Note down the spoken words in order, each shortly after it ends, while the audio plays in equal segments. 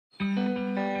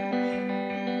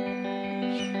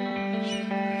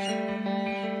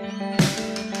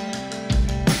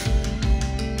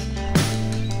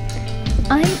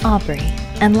Aubrey,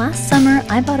 and last summer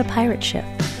I bought a pirate ship.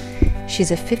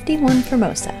 She's a 51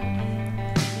 Formosa.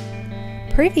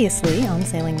 Previously on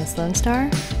Sailing the Lone Star,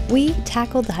 we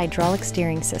tackled the hydraulic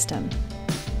steering system.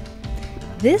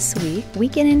 This week we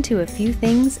get into a few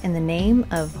things in the name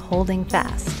of holding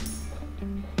fast.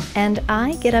 And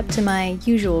I get up to my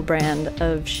usual brand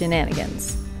of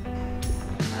shenanigans.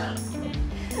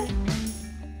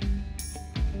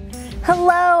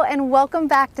 Hello and welcome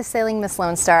back to Sailing Miss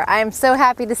Lone Star. I am so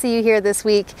happy to see you here this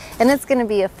week, and it's going to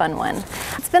be a fun one.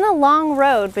 It's been a long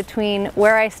road between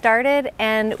where I started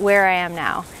and where I am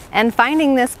now, and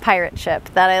finding this pirate ship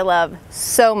that I love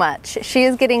so much. She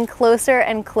is getting closer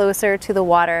and closer to the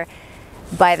water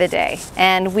by the day,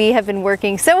 and we have been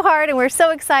working so hard and we're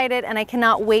so excited, and I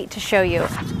cannot wait to show you.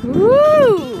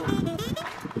 Woo!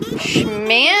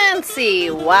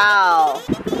 Schmancy! Wow!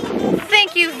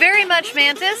 Thank you very much,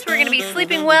 Mantis. We're gonna be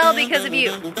sleeping well because of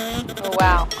you. Oh,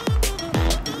 wow.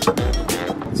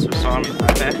 So on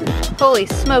right there. Holy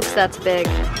smokes, that's big.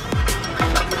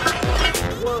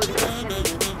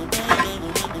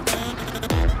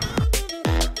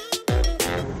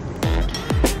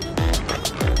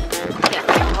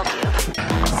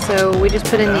 So we just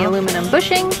put in the aluminum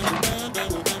bushing.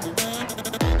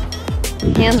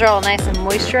 Hands are all nice and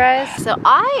moisturized. So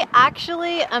I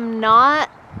actually am not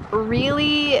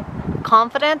really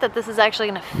confident that this is actually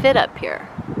going to fit up here.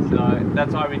 So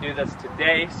that's why we do this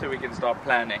today, so we can start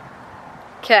planning.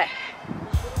 Okay.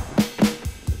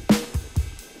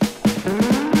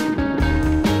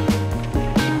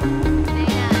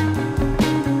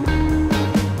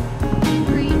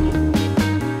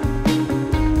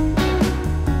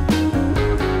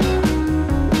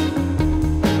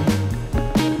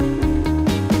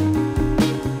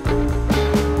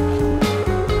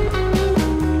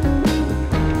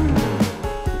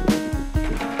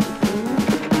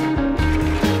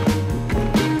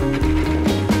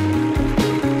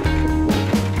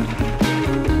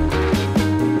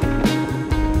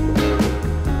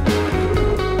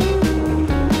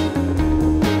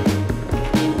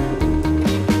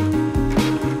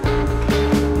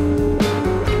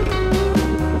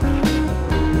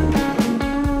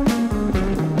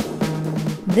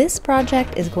 This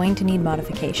project is going to need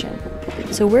modification,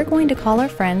 so we're going to call our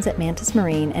friends at Mantis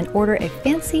Marine and order a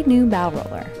fancy new bow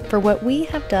roller for what we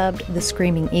have dubbed the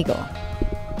Screaming Eagle.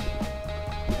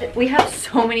 We have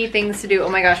so many things to do. Oh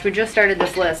my gosh, we just started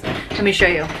this list. Let me show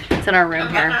you. It's in our room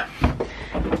here.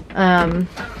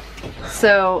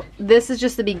 So this is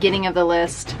just the beginning of the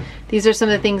list. These are some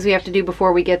of the things we have to do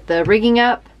before we get the rigging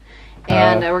up,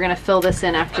 and we're gonna fill this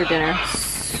in after dinner.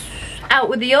 Out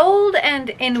with the old and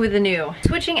in with the new.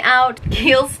 Switching out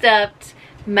keel stepped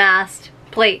mast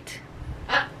plate.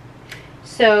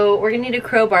 So we're gonna need a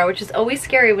crowbar, which is always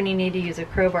scary when you need to use a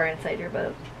crowbar inside your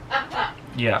boat.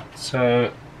 Yeah,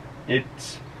 so it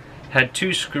had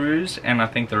 2 screws, and I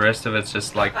think the rest of it's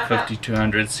just like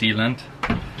 5200 sealant,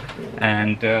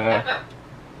 and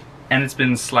it's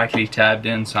been slightly tabbed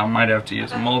in, so I might have to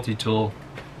use a multi-tool.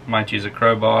 Might use a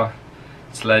crowbar,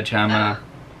 sledgehammer,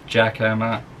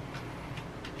 jackhammer,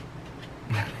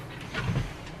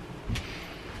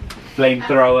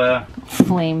 flamethrower.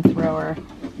 Flamethrower.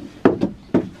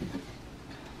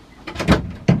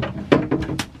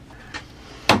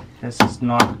 This is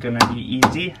not gonna be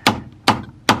easy.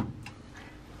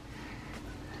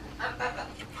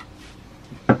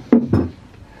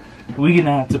 We're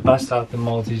gonna have to bust out the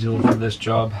multi-tool for this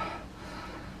job.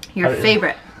 Your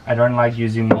favorite. I don't like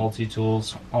using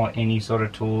multi-tools or any sort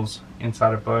of tools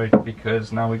inside a boat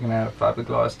because now we're gonna have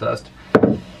fiberglass dust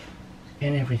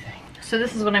and everything. So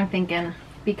this is what I'm thinking.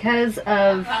 Because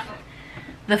of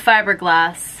the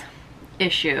fiberglass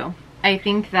issue, I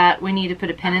think that we need to put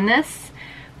a pin in this,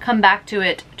 come back to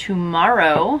it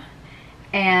tomorrow,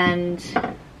 and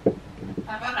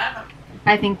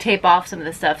I think tape off some of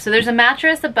the stuff. So there's a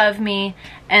mattress above me,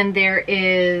 and there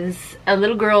is a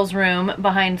little girl's room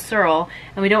behind Searle,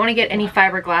 and we don't want to get any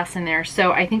fiberglass in there.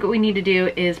 So I think what we need to do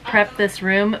is prep this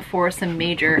room for some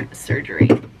major surgery.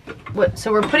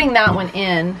 So we're putting that one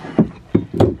in,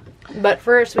 but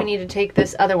first we need to take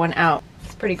this other one out.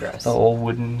 It's pretty gross. The all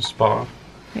wooden spar.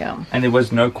 Yeah. And there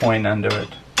was no coin under it.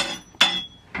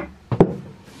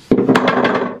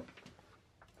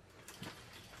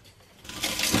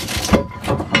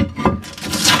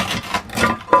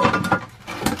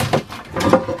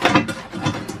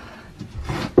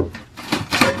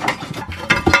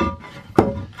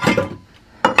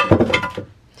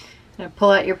 Gonna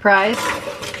pull out your prize.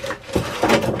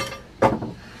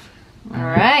 All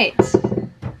right.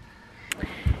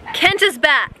 Kent is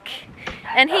back.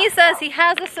 And he says he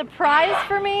has a surprise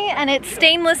for me, and it's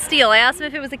stainless steel. I asked him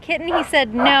if it was a kitten, he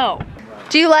said no.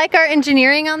 Do you like our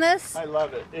engineering on this? I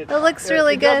love it. It looks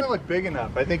really good. It doesn't look big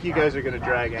enough. I think you guys are going to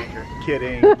drag anchor.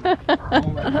 Kidding. Oh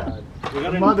my God. We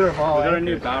got a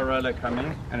new bow roller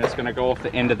coming, and it's going to go off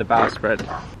the end of the bowsprit.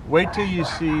 Wait till you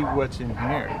see what's in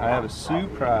here. I have a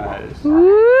surprise.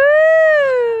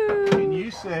 Woo! Can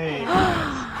you say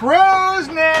crow's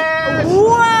nest?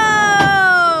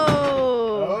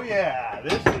 Whoa! Oh yeah,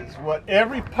 this is what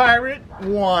every pirate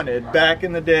wanted back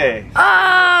in the day.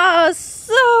 Oh,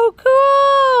 so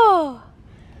cool!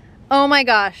 Oh my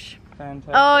gosh.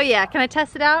 Fantastic. Oh yeah, can I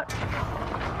test it out?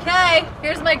 Okay,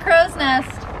 here's my crow's nest.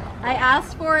 I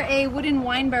asked for a wooden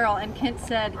wine barrel and Kent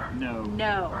said No.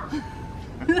 no.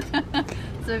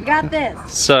 So we've got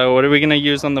this. So what are we going to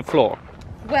use on the floor?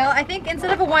 Well, I think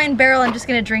instead of a wine barrel, I'm just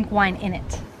gonna drink wine in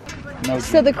it. No.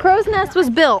 So the crow's nest was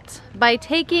built by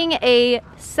taking a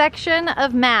section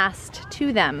of mast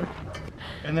to them.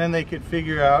 And then they could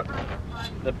figure out.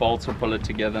 The bolts will pull it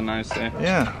together nicely.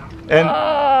 Yeah. And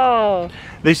Oh!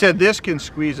 they said this can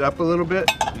squeeze up a little bit.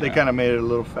 They kind of made it a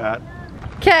little fat.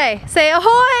 Okay, say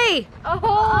ahoy!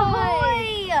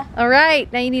 Ahoy! All right,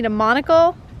 now you need a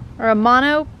monocle or a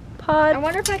monopod. I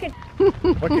wonder if I could.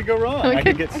 What could go wrong? I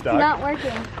could get stuck. It's not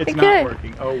working. It's Okay. not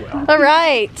working. Oh well. All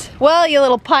right, well, you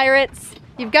little pirates,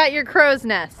 you've got your crow's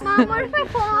nest. Mom, what if I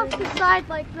fall off the side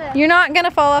like this? You're not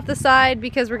gonna fall off the side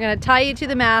because we're gonna tie you to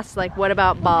the mast. Like, what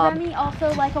about Bob? Remy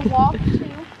also like a walk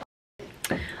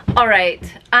too. All right,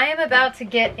 I am about to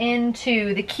get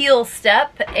into the keel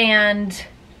step, and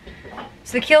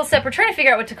so the keel step, we're trying to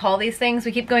figure out what to call these things.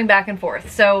 We keep going back and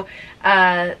forth. So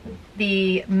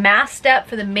the mast step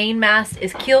for the main mast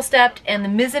is keel stepped, and the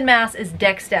mizzen mast is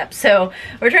deck step. So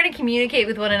we're trying to communicate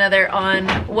with one another on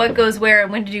what goes where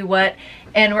and when to do what,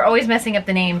 and we're always messing up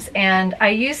the names. And I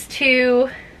used to,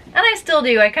 and I still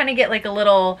do, I kind of get like a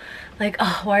little like,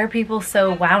 oh, why are people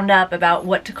so wound up about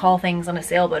what to call things on a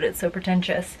sailboat? It's so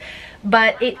pretentious.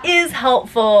 But it is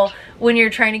helpful when you're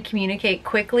trying to communicate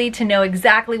quickly to know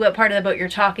exactly what part of the boat you're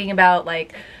talking about,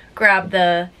 like grab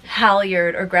the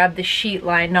halyard or grab the sheet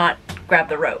line, not grab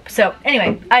the rope. So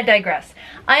anyway, I digress.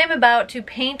 I am about to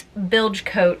paint bilge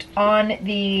coat on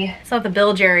the, it's not the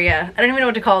bilge area, I don't even know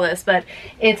what to call this, but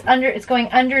it's going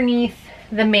underneath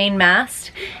the main mast,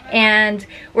 and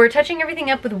we're touching everything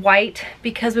up with white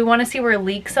because we want to see where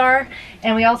leaks are,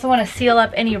 and we also want to seal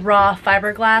up any raw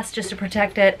fiberglass just to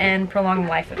protect it and prolong the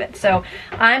life of it. So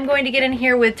I'm going to get in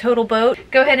here with Total Boat,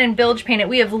 go ahead and bilge paint it.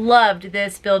 We have loved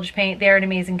this bilge paint. They're an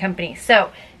amazing company, so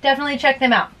definitely check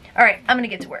them out. All right, I'm gonna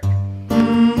get to work.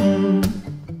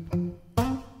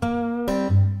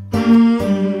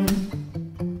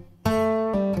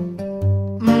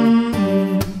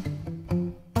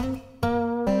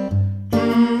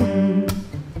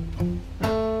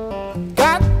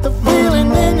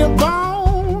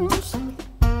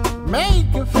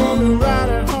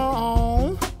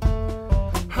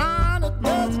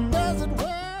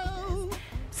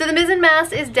 So the mizzen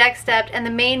mast is deck stepped and the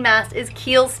main mast is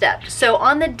keel stepped. So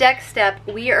on the deck step,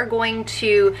 we are going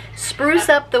to spruce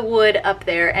up the wood up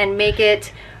there and make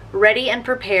it ready and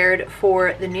prepared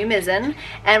for the new mizzen.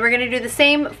 And we're gonna do the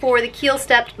same for the keel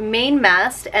stepped main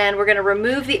mast, and we're gonna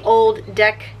remove the old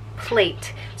deck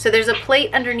plate. So there's a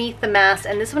plate underneath the mast,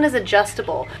 and this one is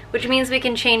adjustable, which means we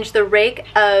can change the rake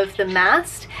of the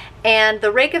mast. And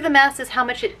the rake of the mast is how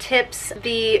much it tips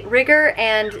the rigger,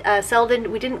 and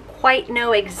Selden, we didn't quite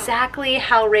know exactly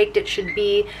how raked it should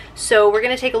be. So we're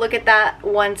gonna take a look at that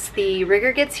once the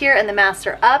rigger gets here and the masts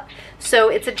are up. So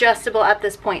it's adjustable at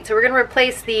this point. So we're gonna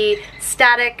replace the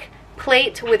static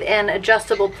plate with an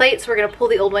adjustable plate. So we're gonna pull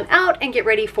the old one out and get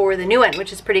ready for the new one,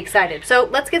 which is pretty excited. So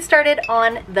let's get started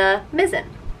on the mizzen.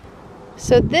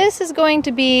 So this is going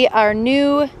to be our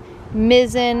new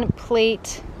mizzen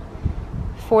plate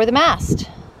for the mast,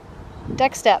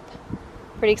 deck step.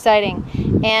 Pretty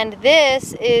exciting. And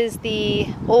this is the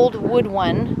old wood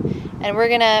one, and we're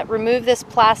gonna remove this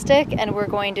plastic and we're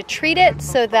going to treat it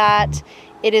so that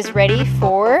it is ready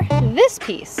for this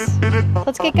piece.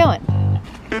 Let's get going.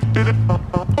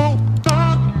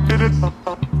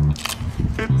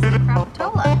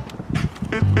 Crapotola.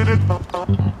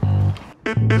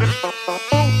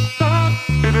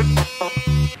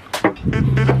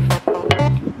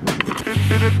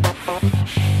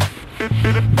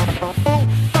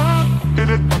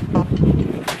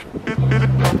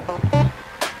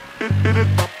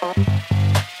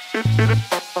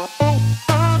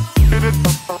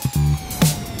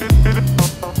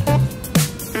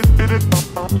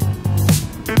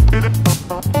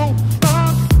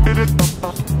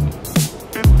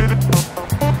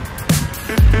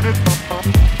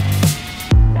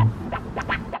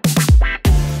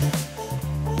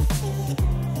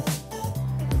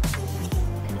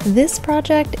 This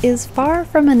project is far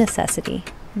from a necessity,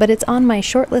 but it's on my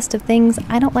short list of things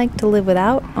I don't like to live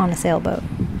without on a sailboat.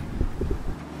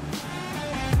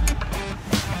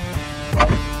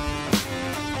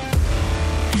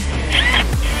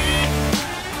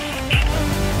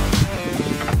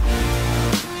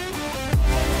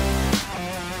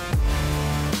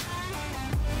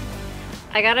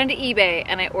 I got onto eBay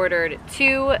and I ordered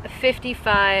two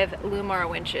 55 Lumar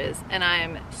winches and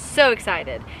I'm so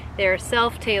excited. They're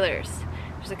self-tailers.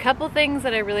 There's a couple things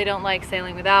that I really don't like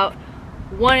sailing without.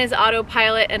 One is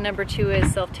autopilot and number two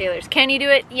is self-tailers. Can you do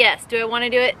it? Yes. Do I want to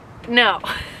do it? No.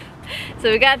 So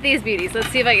we got these beauties. Let's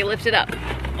see if I can lift it up.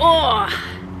 Oh,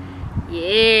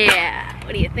 yeah.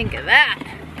 What do you think of that?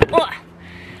 Oh.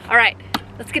 All right,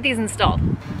 let's get these installed.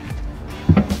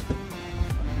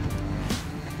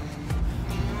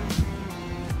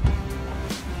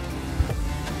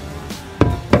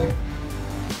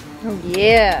 Oh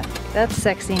yeah, that's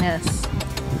sexiness.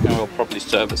 And we'll probably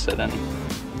service it and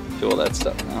do all that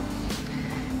stuff now.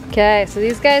 Okay, so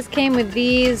these guys came with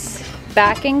these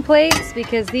backing plates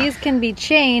because these can be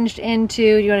changed into,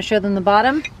 do you want to show them the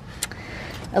bottom?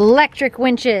 Electric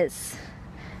winches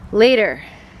later.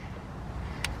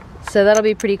 So that'll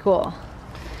be pretty cool.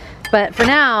 But for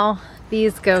now,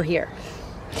 these go here.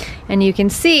 And you can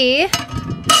see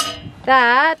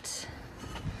that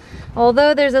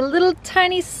although there's a little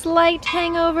tiny slight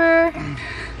hangover,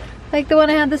 like the one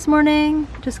I had this morning,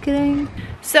 just kidding.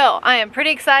 So I am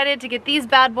pretty excited to get these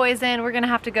bad boys in. We're gonna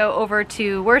have to go over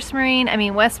to West Marine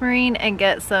and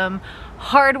get some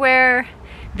hardware.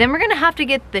 Then we're gonna have to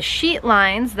get the sheet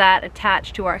lines that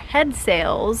attach to our head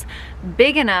sails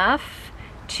big enough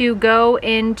to go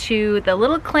into the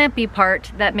little clampy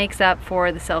part that makes up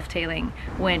for the self-tailing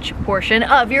winch portion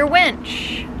of your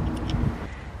winch.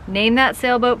 Name that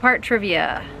sailboat part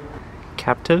trivia.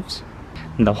 Captives.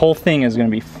 And the whole thing is going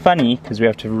to be funny because we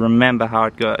have to remember how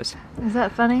it goes. Is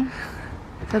that funny?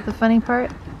 Is that the funny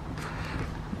part?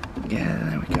 Yeah,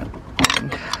 there we go.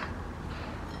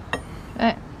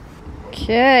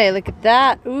 Okay, look at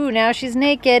that. Ooh, now she's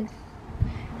naked.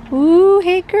 Ooh,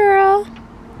 hey girl.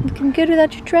 Looking good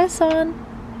without your dress on.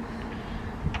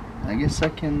 I guess I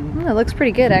can... It looks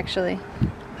pretty good actually.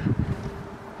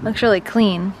 Looks really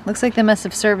clean. Looks like they must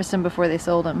have serviced him before they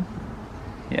sold him.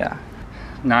 Yeah.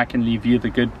 Now I can leave you the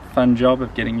good, fun job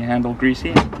of getting your handle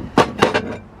greasy.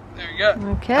 There we go.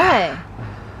 Okay.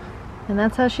 And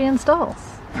that's how she installs.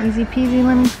 Easy peasy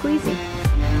lemon squeezy.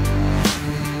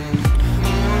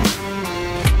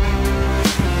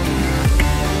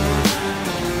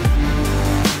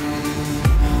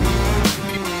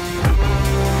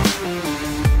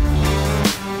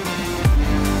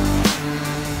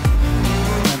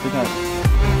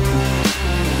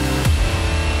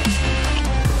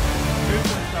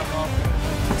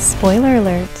 Spoiler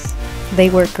alert,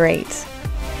 they work great.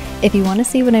 If you want to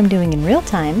see what I'm doing in real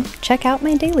time, check out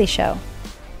my daily show.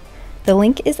 The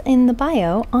link is in the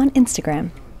bio on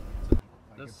Instagram.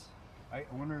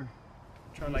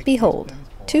 Behold,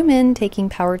 two men taking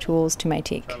power tools to my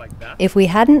teak. If we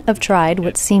hadn't have tried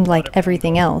what seemed like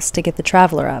everything else to get the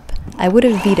Traveler up, I would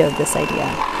have vetoed this idea.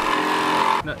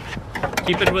 No,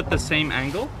 keep it with the same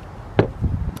angle.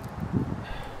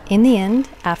 In the end,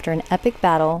 after an epic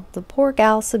battle, the poor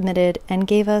gal submitted and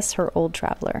gave us her old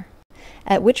Traveler.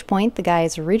 At which point the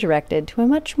guys redirected to a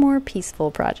much more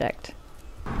peaceful project.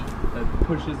 That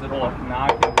pushes it off. Now I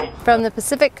can reach. From the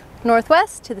Pacific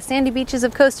Northwest to the sandy beaches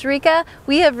of Costa Rica,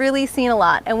 we have really seen a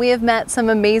lot and we have met some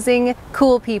amazing,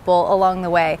 cool people along the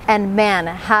way. And man,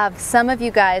 have some of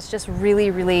you guys just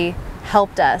really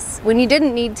helped us. When you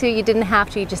didn't need to, you didn't have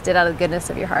to, you just did out of the goodness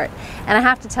of your heart. And I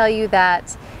have to tell you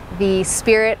that the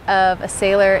spirit of a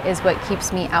sailor is what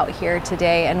keeps me out here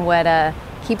today and what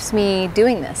keeps me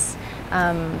doing this.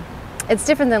 It's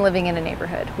different than living in a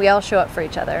neighborhood. We all show up for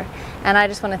each other. And I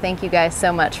just want to thank you guys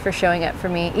so much for showing up for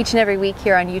me each and every week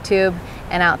here on YouTube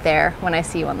and out there when I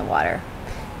see you on the water.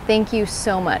 Thank you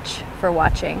so much for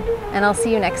watching. And I'll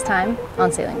see you next time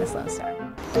on Sailing Miss Lone Star.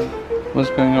 What's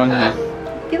going on here? I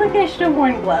feel like I should have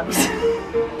worn gloves.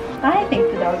 I think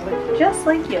the dog looked just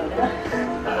like Yoda.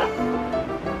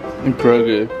 And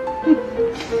Grogu.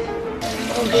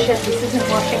 Oh shit, this isn't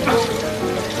washing.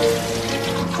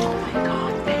 Oh my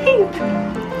god, babe.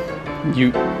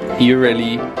 You're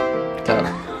really tough.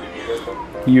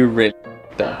 You're really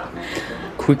tough.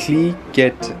 Quickly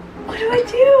get... What do I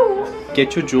do?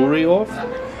 Get your jewelry off.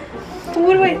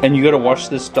 What do I... And you gotta wash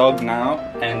this dog now,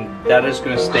 and that is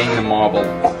gonna stain the marble.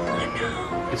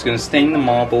 It's gonna stain the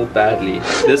marble badly.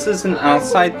 This is an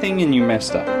outside thing and you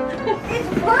messed up. It's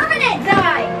permanent,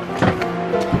 guy.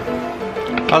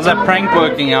 How's that prank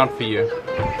working out for you?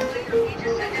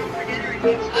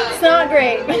 It's not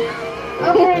great.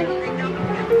 Okay.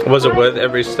 Was it worth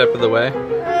every step of the way?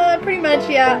 Pretty much,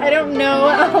 yeah. I don't know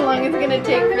how long it's gonna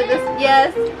take for this.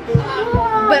 Yes.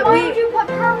 But why did you put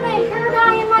permanent hair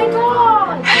dye in my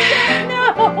dog?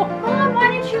 No. Mom, why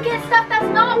didn't you get stuff that's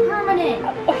not permanent?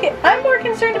 Okay, I'm more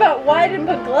concerned about why I didn't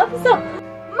put gloves on.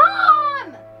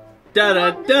 Mom! Da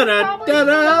da da da da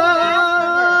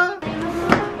da.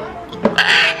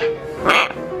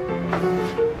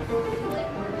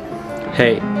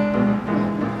 Hey,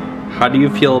 how do you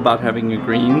feel about having a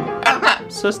green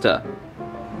sister?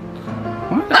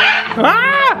 What?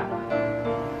 Ah!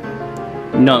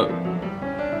 No,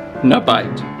 no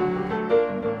bite.